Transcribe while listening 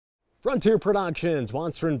Frontier Productions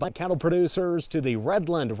wants to invite cattle producers to the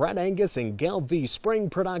Redland, Red Angus, and Galvey Spring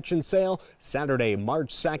Production Sale Saturday,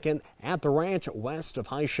 March 2nd at the ranch west of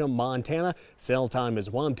Hysham, Montana. Sale time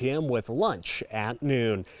is 1 p.m. with lunch at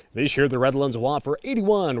noon. This year, the Redlands will offer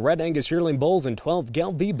 81 Red Angus yearling bulls and 12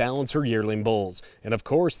 Galvey Balancer yearling bulls. And of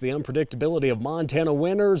course, the unpredictability of Montana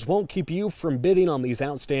winters won't keep you from bidding on these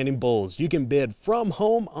outstanding bulls. You can bid from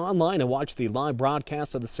home, online, and watch the live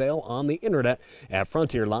broadcast of the sale on the internet at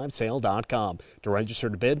frontierlivesale.com. To register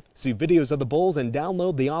to bid, see videos of the bulls, and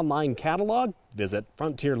download the online catalog, visit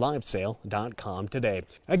frontierlivesale.com today.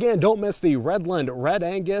 Again, don't miss the Redland, Red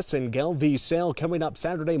Angus, and Galvey sale coming up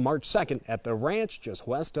Saturday, March 2nd at the ranch just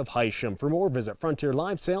west of Hysham. For more, visit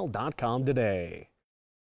frontierlivesale.com today.